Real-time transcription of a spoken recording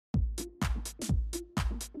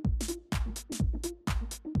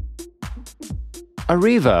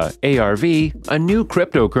Ariva, ARV, a new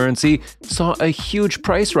cryptocurrency, saw a huge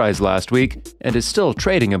price rise last week and is still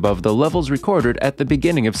trading above the levels recorded at the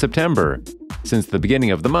beginning of September. Since the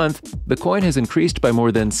beginning of the month, the coin has increased by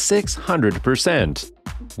more than 600%.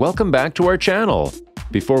 Welcome back to our channel!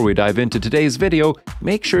 Before we dive into today's video,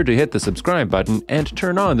 make sure to hit the subscribe button and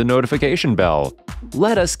turn on the notification bell.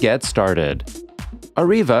 Let us get started.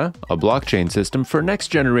 Ariva, a blockchain system for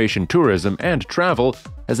next-generation tourism and travel,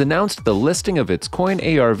 has announced the listing of its coin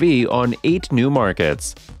ARV on 8 new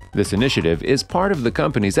markets. This initiative is part of the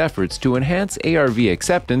company's efforts to enhance ARV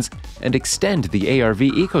acceptance and extend the ARV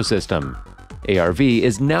ecosystem. ARV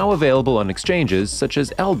is now available on exchanges such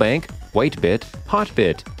as Lbank, Whitebit,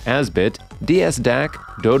 Hotbit, Azbit, Dsdaq,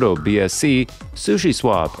 DodoBsc,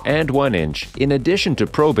 SushiSwap, and 1inch, in addition to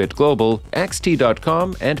Probit Global,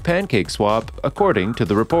 XT.com, and PancakeSwap, according to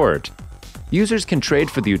the report. Users can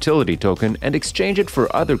trade for the utility token and exchange it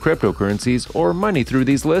for other cryptocurrencies or money through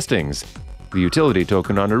these listings. The utility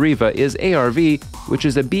token on Ariva is ARV, which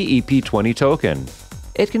is a BEP20 token.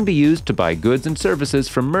 It can be used to buy goods and services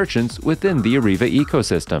from merchants within the Ariva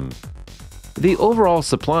ecosystem. The overall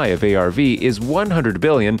supply of ARV is 100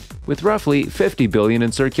 billion, with roughly 50 billion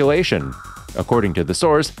in circulation. According to the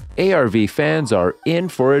source, ARV fans are in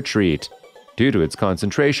for a treat. Due to its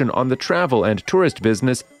concentration on the travel and tourist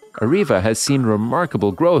business, Ariva has seen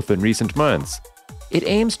remarkable growth in recent months. It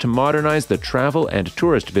aims to modernize the travel and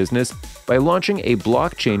tourist business by launching a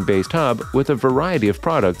blockchain-based hub with a variety of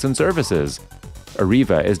products and services.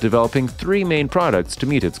 Ariva is developing 3 main products to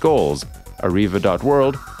meet its goals: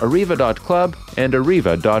 Ariva.World, Ariva.Club, and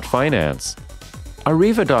Ariva.Finance.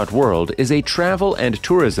 Ariva.World is a travel and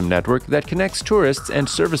tourism network that connects tourists and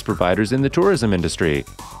service providers in the tourism industry.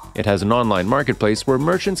 It has an online marketplace where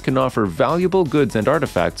merchants can offer valuable goods and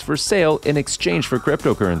artifacts for sale in exchange for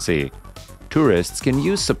cryptocurrency. Tourists can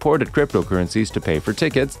use supported cryptocurrencies to pay for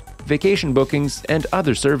tickets, vacation bookings, and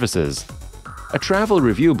other services. A travel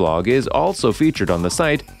review blog is also featured on the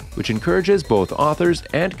site, which encourages both authors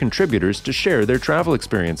and contributors to share their travel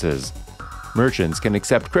experiences. Merchants can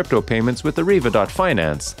accept crypto payments with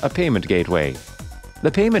Ariva.Finance, a payment gateway.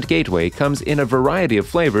 The payment gateway comes in a variety of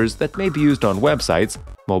flavors that may be used on websites,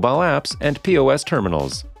 mobile apps, and POS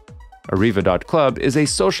terminals. Ariva.Club is a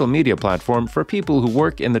social media platform for people who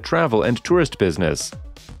work in the travel and tourist business.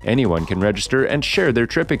 Anyone can register and share their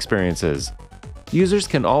trip experiences. Users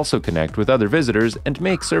can also connect with other visitors and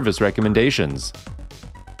make service recommendations.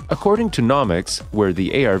 According to Nomics, where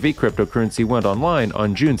the ARV cryptocurrency went online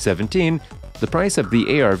on June 17, the price of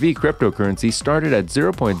the ARV cryptocurrency started at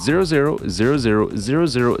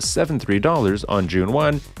 $0.00000073 on June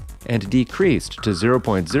 1 and decreased to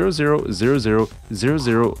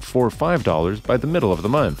 $0.00000045 by the middle of the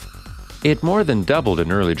month. It more than doubled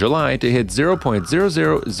in early July to hit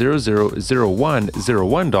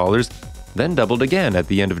 $0.00000101, then doubled again at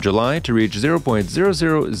the end of July to reach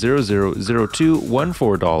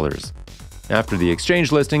 $0.00000214. After the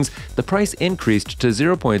exchange listings, the price increased to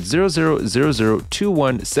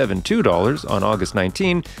 $0.00002172 on August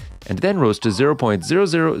 19, and then rose to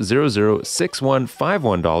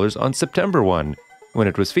 $0.00006151 on September 1, when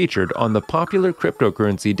it was featured on the popular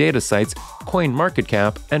cryptocurrency data sites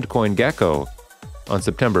CoinMarketCap and CoinGecko. On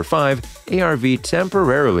September 5, ARV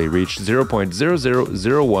temporarily reached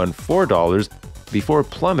 $0.00014 before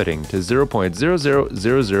plummeting to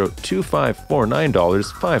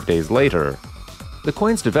 $0.00002549 5 days later. The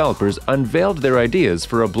coin's developers unveiled their ideas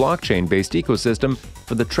for a blockchain-based ecosystem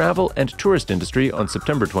for the travel and tourist industry on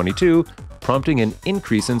September 22, prompting an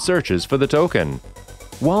increase in searches for the token.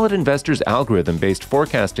 Wallet Investor's algorithm-based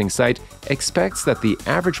forecasting site expects that the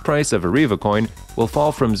average price of Ariva coin will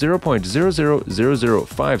fall from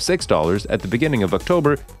 $0.000056 at the beginning of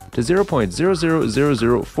October to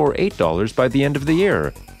 $0.000048 by the end of the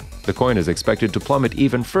year. The coin is expected to plummet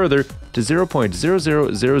even further to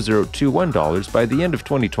 $0.000021 by the end of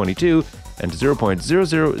 2022 and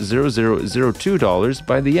 $0.000002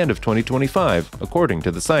 by the end of 2025, according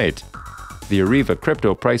to the site. The Ariva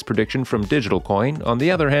crypto price prediction from Digital Coin, on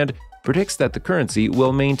the other hand, predicts that the currency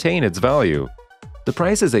will maintain its value. The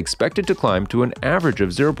price is expected to climb to an average of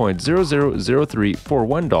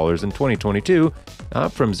 $0.000341 in 2022,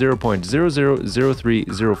 up from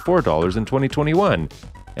 $0.000304 in 2021,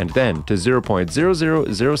 and then to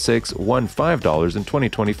 $0.000615 in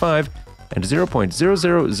 2025 and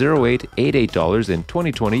 $0.000888 in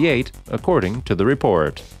 2028, according to the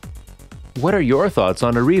report. What are your thoughts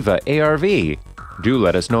on Ariva ARV? Do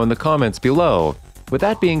let us know in the comments below. With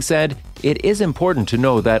that being said, it is important to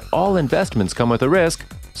know that all investments come with a risk,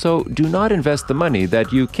 so do not invest the money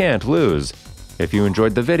that you can't lose. If you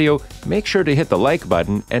enjoyed the video, make sure to hit the like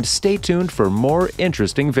button and stay tuned for more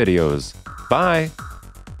interesting videos. Bye!